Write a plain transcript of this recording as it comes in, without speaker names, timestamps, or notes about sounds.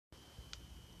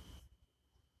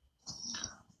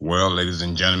Well, ladies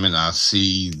and gentlemen, I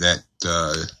see that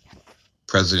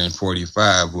President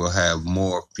 45 will have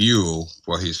more fuel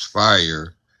for his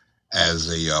fire as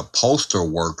a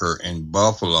postal worker in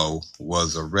Buffalo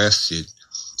was arrested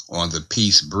on the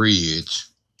Peace Bridge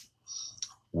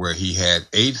where he had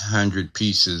 800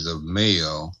 pieces of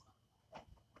mail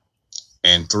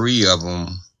and 3 of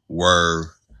them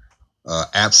were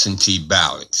absentee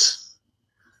ballots.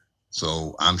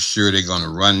 So I'm sure they're going to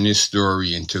run this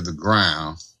story into the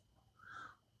ground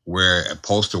where a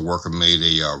postal worker made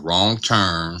a wrong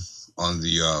turn on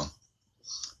the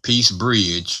Peace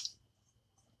Bridge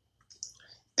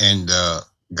and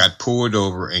got pulled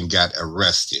over and got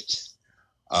arrested.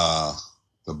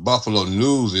 The Buffalo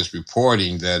News is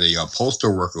reporting that a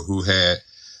postal worker who had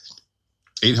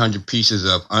 800 pieces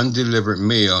of undelivered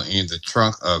mail in the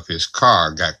trunk of his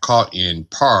car got caught in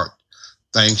part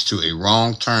thanks to a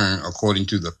wrong turn, according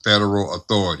to the federal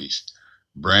authorities.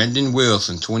 Brandon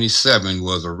Wilson, 27,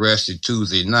 was arrested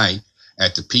Tuesday night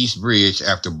at the Peace Bridge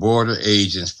after border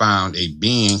agents found a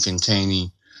bin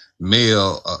containing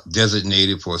mail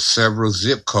designated for several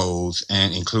zip codes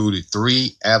and included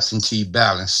 3 absentee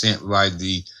ballots sent by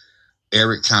the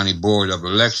Eric County Board of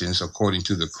Elections, according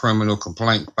to the criminal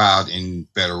complaint filed in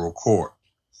federal court.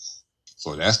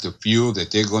 So that's the fuel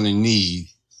that they're going to need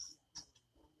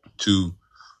to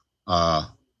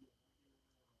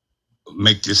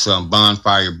make this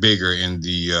bonfire bigger in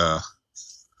the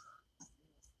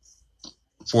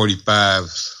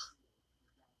 45's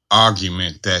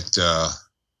argument that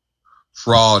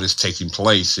fraud is taking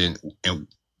place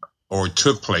or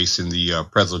took place in the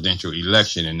presidential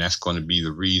election, and that's going to be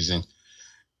the reason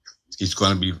he's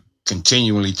going to be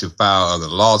continually to file other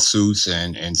lawsuits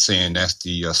and saying that's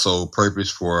the sole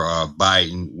purpose for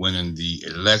Biden winning the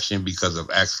election because of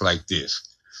acts like this.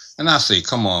 And I say,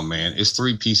 come on, man, it's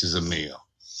 3 pieces of mail.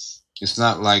 It's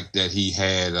not like that he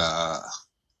had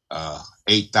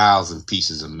 8,000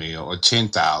 pieces of mail or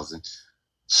 10,000,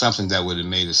 something that would have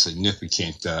made a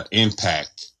significant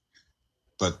impact.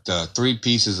 But 3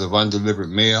 pieces of undelivered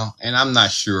mail, and I'm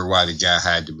not sure why the guy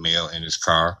had the mail in his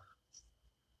car.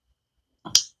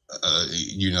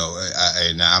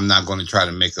 And I'm not going to try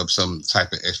to make up some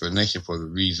type of explanation for the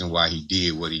reason why he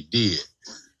did what he did.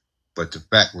 But the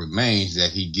fact remains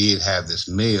that he did have this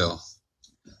mail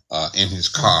in his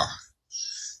car,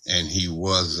 and he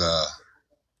was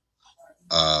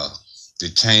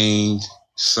detained,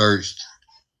 searched,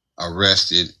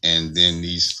 arrested, and then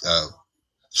these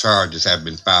charges have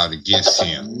been filed against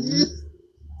him.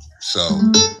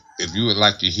 So if you would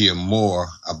like to hear more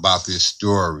about this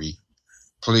story,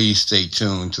 please stay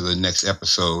tuned to the next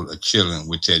episode of Chilling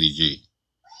with Teddy G.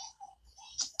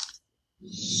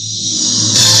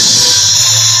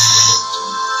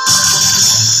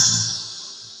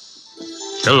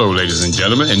 Hello, ladies and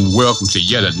gentlemen, and welcome to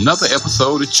yet another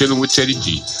episode of Chilling with Teddy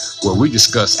G, where we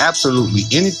discuss absolutely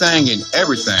anything and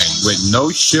everything with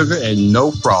no sugar and no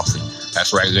frosting.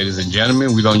 That's right, ladies and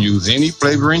gentlemen, we don't use any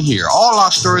flavoring here. All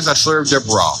our stories are served up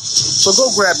raw. So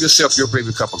go grab yourself your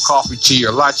favorite cup of coffee, tea,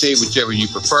 or latte, whichever you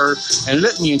prefer, and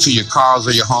let me into your cars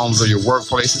or your homes or your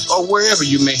workplaces or wherever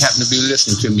you may happen to be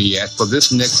listening to me at for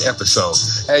this next episode.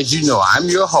 As you know, I'm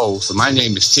your host. My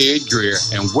name is Ted Greer,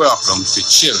 and welcome to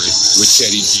Chilling with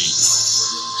Teddy G.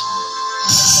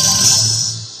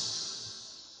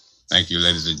 Thank you,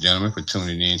 ladies and gentlemen, for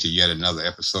tuning in to yet another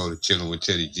episode of Chilling with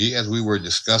Teddy G. As we were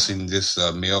discussing this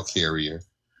mail carrier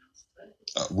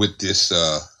with this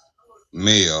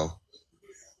mail,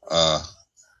 I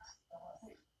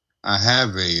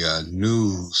have a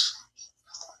news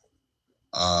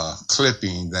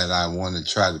clipping that I want to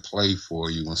try to play for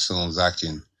you as soon as I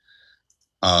can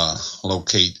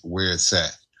locate where it's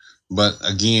at. But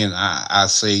again, I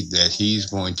say that he's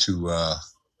going to...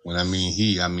 when I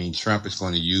mean Trump is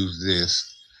going to use this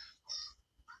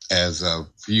as a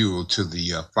fuel to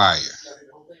the fire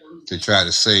to try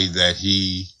to say that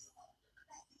he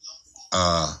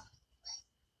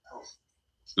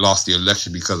lost the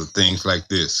election because of things like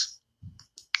this.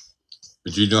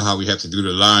 But you know how we have to do the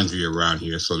laundry around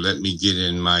here, so let me get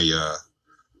in my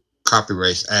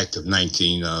Copyright Act of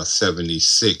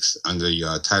 1976 under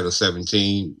Title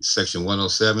 17, Section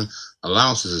 107.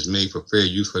 Allowances is made for fair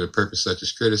use for the purpose such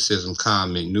as criticism,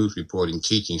 comment, news reporting,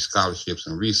 teaching, scholarships,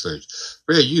 and research.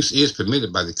 Fair use is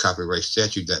permitted by the copyright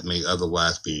statute that may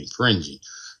otherwise be infringing,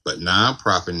 but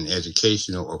nonprofit and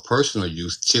educational or personal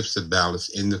use tips the balance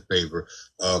in the favor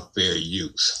of fair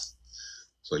use.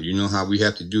 So you know how we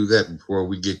have to do that before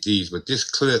we get these. But this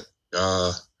clip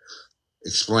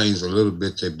explains a little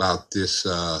bit about this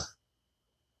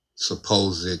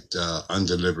supposed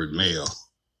undelivered mail.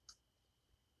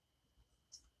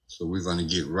 So we're going to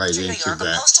get right into New York,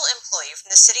 that. A postal employee from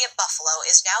the city of Buffalo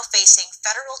is now facing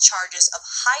federal charges of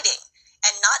hiding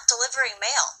and not delivering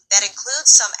mail. That includes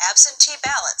some absentee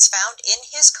ballots found in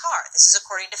his car. This is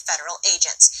according to federal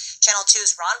agents. Channel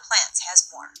 2's Ron Plants has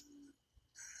more.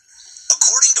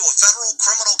 According to a federal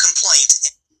criminal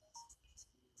complaint,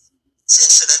 this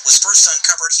incident was first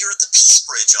uncovered here at the Peace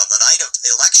Bridge on the night of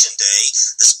Election Day,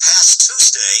 this past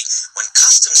Tuesday, when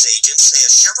customs agents say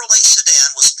a Chevrolet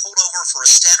sedan was pulled over for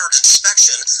a standard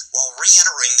inspection while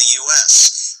re-entering the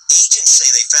U.S. Agents say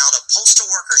they found a postal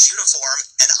worker's uniform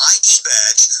and ID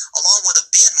badge, along with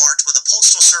a bin marked with a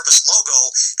Postal Service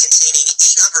logo containing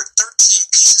 813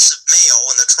 pieces of mail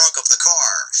in the trunk of the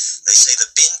car. They say the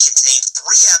bin contained 3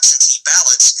 absentee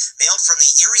ballots mailed from the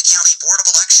Erie County Board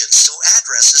of Elections to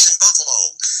addresses in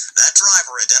Buffalo. That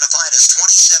driver, identified as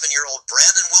 27-year-old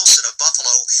Brandon Wilson of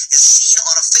Buffalo, is seen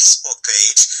on a Facebook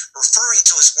page referring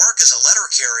to his work as a letter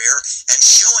carrier and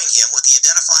showing him with the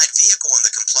identified vehicle in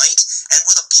the complaint and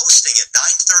with a posting at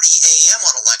 9:30 a.m.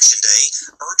 on Election Day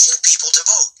urging people to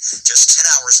vote. Just 10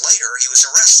 hours later, he was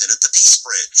arrested at the Peace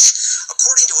Bridge.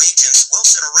 According to agents,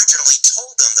 Wilson originally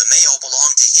told them the mail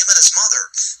belonged to him and his mother,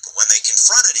 but when they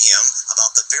confronted him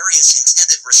about the various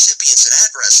intended recipients and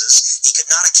addresses, he could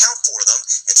not account for them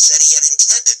and said he had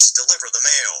intended to deliver the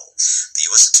mail. The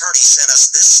U.S. Attorney sent us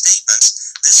this statement.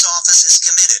 This office is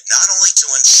committed not only to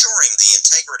ensuring the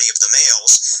integrity of the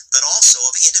mails, but also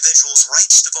of individuals'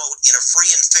 rights to vote in a free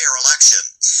and fair election.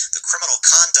 The criminal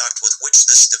conduct with which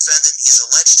this defendant is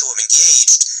alleged to have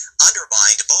engaged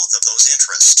undermined both of those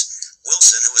interests.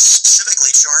 Wilson, who is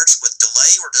specifically charged with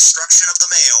delay or destruction of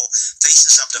the mail,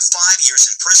 faces up to 5 years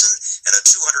in prison and a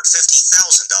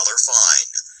 $250,000 fine.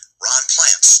 Ron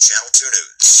Plants, Channel 2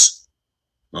 News.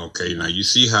 Okay, now you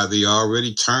see how they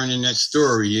already turning that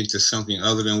story into something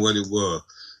other than what it was.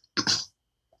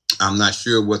 I'm not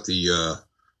sure what the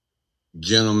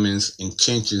gentleman's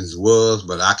intentions was,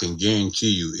 but I can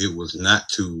guarantee you it was not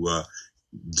to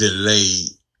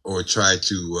delay or try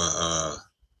to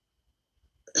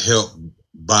help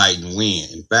Biden win.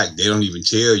 In fact, they don't even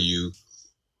tell you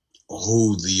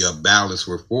who the ballots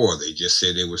were for. They just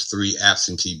said there was 3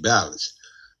 absentee ballots.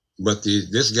 But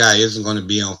this guy isn't going to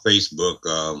be on Facebook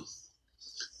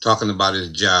talking about his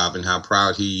job and how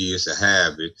proud he is to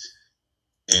have it,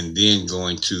 and then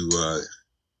going to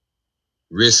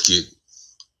risk it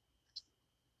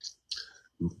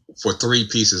for 3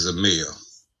 pieces of mail.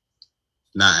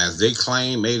 Now, as they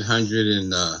claim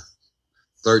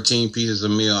 813 pieces of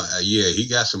mail, yeah, he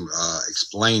got some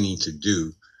explaining to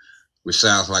do, which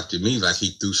sounds like to me like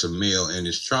he threw some mail in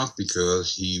his trunk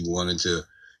because he wanted to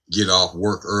get off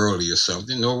work early or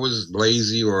something, or was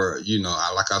lazy, or,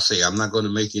 like I say, I'm not going to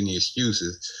make any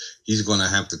excuses. He's going to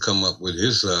have to come up with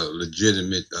his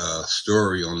legitimate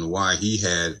story on why he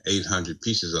had 800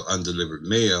 pieces of undelivered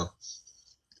mail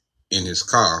in his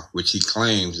car, which he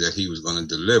claims that he was going to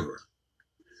deliver.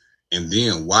 And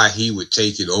then why he would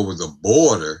take it over the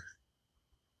border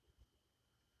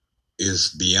is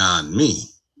beyond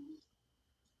me.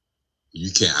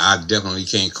 I definitely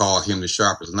can't call him the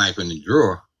sharpest knife in the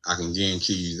drawer. I can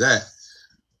guarantee you that.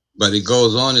 But it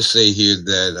goes on to say here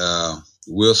that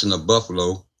Wilson of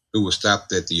Buffalo, who was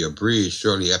stopped at the bridge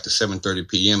shortly after 7:30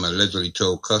 p.m., allegedly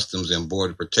told Customs and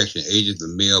Border Protection agents the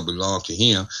mail belonged to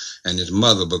him and his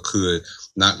mother, but could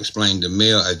not explain the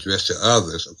mail addressed to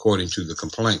others, according to the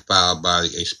complaint filed by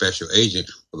a special agent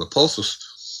for the Postal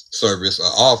Service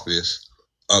office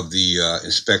of the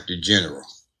Inspector General.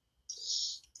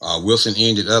 Wilson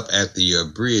ended up at the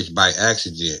bridge by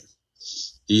accident.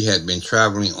 He had been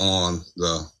traveling on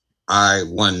the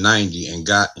I-190 and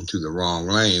got into the wrong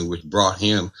lane, which brought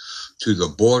him to the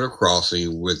border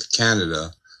crossing with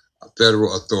Canada,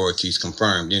 federal authorities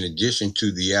confirmed. In addition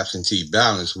to the absentee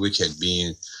ballots, which had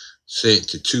been sent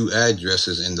to 2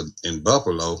 addresses in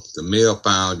Buffalo, the mail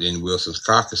found in Wilson's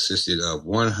car consisted of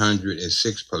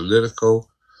 106 political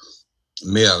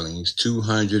mailings,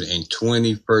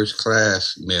 220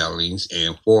 first-class mailings,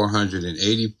 and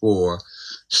 484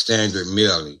 standard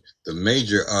mailing. The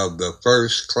major of the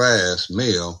first-class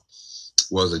mail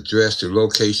was addressed to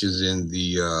locations in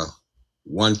the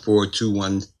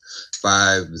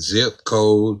 14215 zip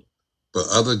code, but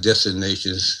other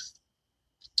destinations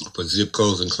for zip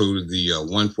codes included the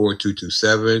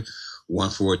 14227,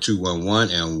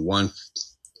 14211, and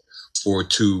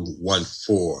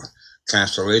 14214.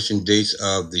 Cancellation dates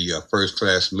of the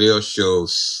first-class mail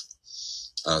shows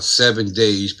 7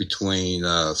 days between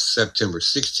September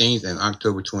 16th and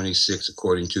October 26th,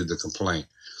 according to the complaint.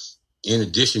 In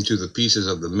addition to the pieces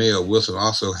of the mail, Wilson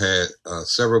also had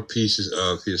several pieces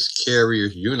of his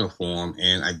carrier's uniform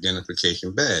and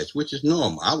identification badge, which is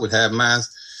normal. I would have mine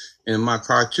in my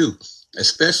car too,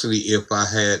 especially if I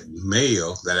had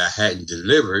mail that I hadn't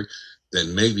delivered that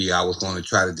maybe I was going to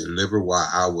try to deliver while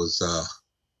I was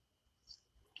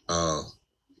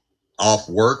off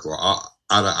work or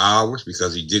out of hours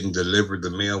because he didn't deliver the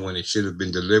mail when it should have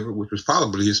been delivered, which was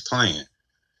probably his plan.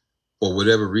 For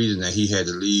whatever reason that he had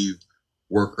to leave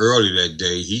work early that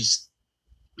day, he's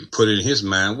put it in his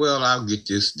mind, well, I'll get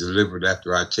this delivered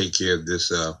after I take care of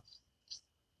this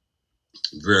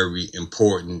very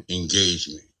important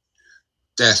engagement.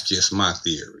 That's just my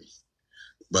theory.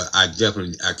 But I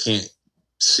can't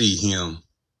see him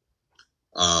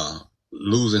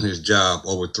losing his job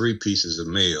over 3 pieces of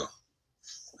mail.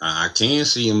 I can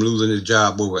see him losing his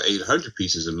job over 800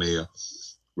 pieces of mail,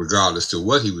 regardless to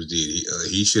what he was doing.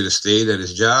 He should have stayed at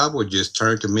his job or just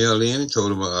turned the mail in and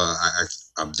told him,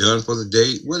 I'm done for the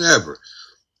day, whatever.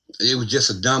 It was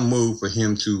just a dumb move for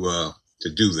him to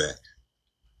do that.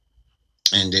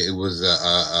 And it was,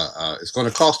 it's going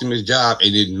to cost him his job,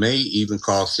 and it may even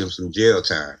cost him some jail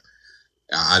time.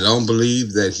 I don't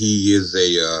believe that he is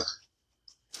a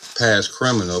past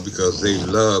criminal because they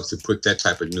love to put that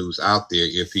type of news out there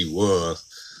if he was.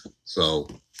 So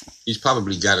he's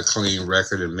probably got a clean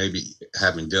record and maybe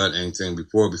haven't done anything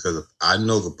before, because I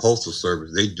know the Postal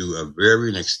Service, they do a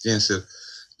very extensive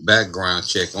background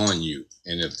check on you.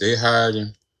 And if they hired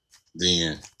him,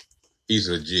 then he's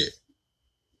legit.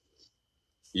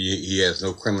 He has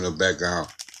no criminal background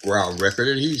record,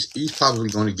 and he's probably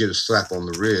going to get a slap on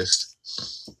the wrist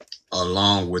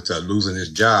along with losing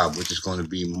his job, which is going to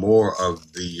be more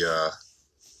of the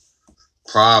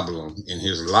problem in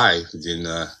his life than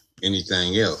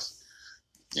anything else.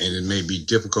 And it may be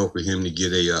difficult for him to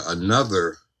get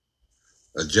another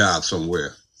job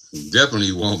somewhere.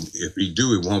 Definitely won't. If he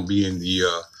do, it won't be in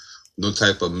the no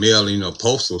type of mailing or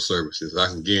postal services. I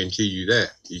can guarantee you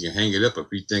that. You can hang it up if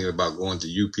you're thinking about going to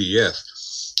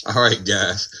UPS. All right,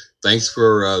 guys. Thanks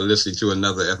for listening to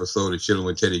another episode of Chilling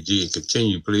with Teddy G. And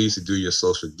continue, please, to do your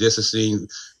social distancing.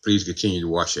 Please continue to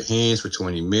wash your hands for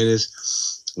 20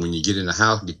 minutes. When you get in the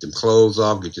house, get them clothes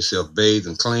off, get yourself bathed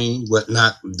and clean,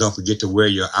 whatnot. Don't forget to wear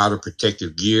your outer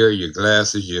protective gear, your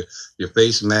glasses, your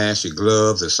face mask, your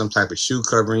gloves, or some type of shoe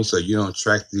covering so you don't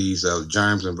attract these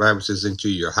germs and viruses into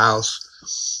your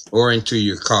house or into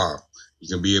your car.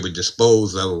 You can be able to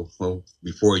dispose of them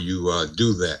before you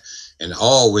do that. And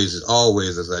always,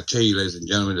 as I tell you, ladies and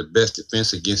gentlemen, the best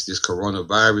defense against this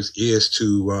coronavirus is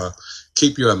to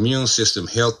keep your immune system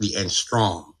healthy and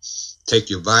strong.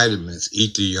 Take your vitamins,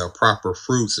 eat the proper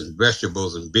fruits and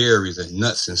vegetables and berries and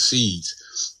nuts and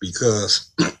seeds,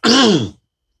 because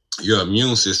your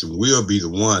immune system will be the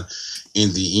one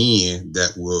in the end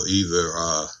that will either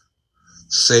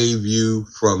save you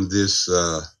from this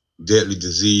deadly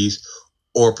disease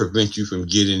or prevent you from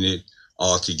getting it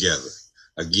altogether.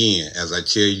 Again, as I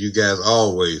tell you guys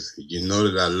always, you know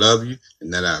that I love you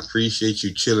and that I appreciate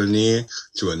you chilling in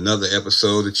to another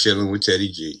episode of Chilling with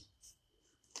Teddy G.